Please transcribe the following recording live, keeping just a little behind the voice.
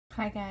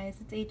Hi guys,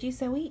 it's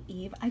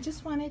AGZoeEve. I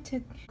just wanted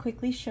to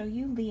quickly show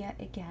you Leah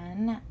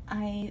again.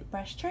 I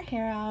brushed her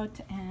hair out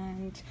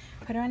and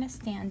put her on a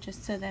stand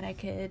just so that I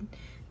could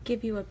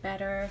give you a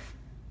better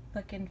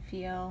look and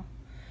feel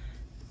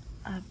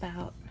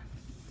about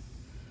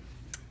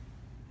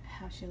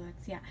how she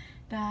looks. Yeah,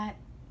 that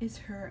is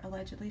her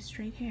allegedly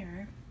straight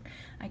hair.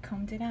 I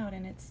combed it out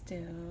and it's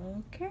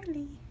still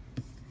curly.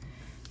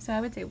 So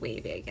I would say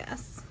wavy, I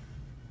guess.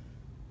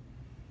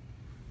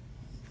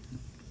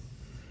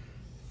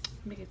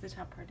 Because the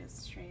top part is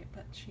straight,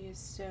 but she is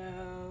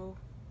so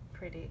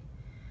pretty.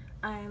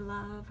 I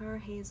love her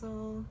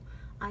hazel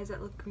eyes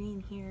that look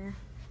green here.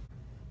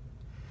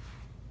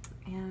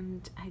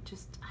 And I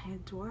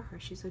adore her.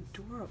 She's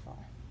adorable.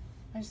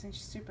 I just think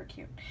she's super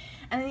cute.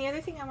 And then the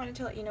other thing I wanted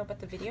to let you know about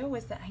the video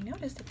was that I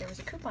noticed that there was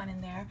a coupon in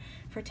there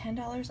for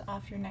 $10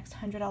 off your next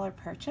 $100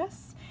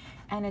 purchase.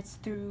 And it's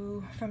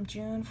from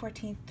June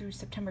 14th through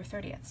September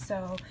 30th.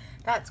 So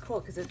that's cool,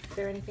 because if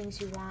there are any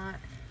things you want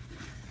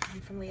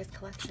from Leah's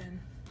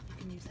collection, you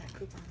can use that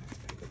coupon. That's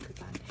a pretty good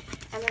coupon.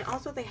 And then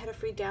also they had a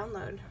free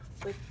download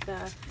with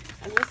the,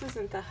 and this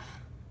isn't the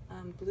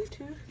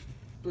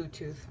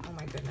Bluetooth, oh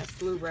my goodness,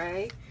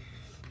 Blu-ray.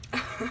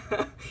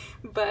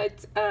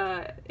 But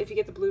if you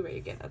get the Blu-ray,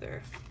 you get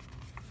other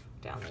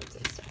downloads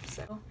and stuff.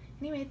 So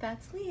anyway,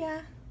 that's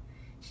Leah.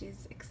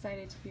 She's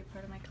excited to be a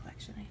part of my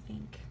collection, I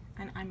think.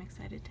 And I'm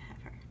excited to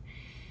have her.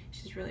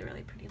 She's really,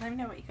 really pretty. Let me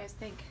know what you guys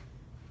think.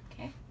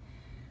 Okay?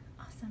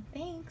 Awesome.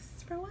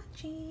 Thanks for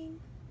watching.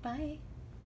 Bye.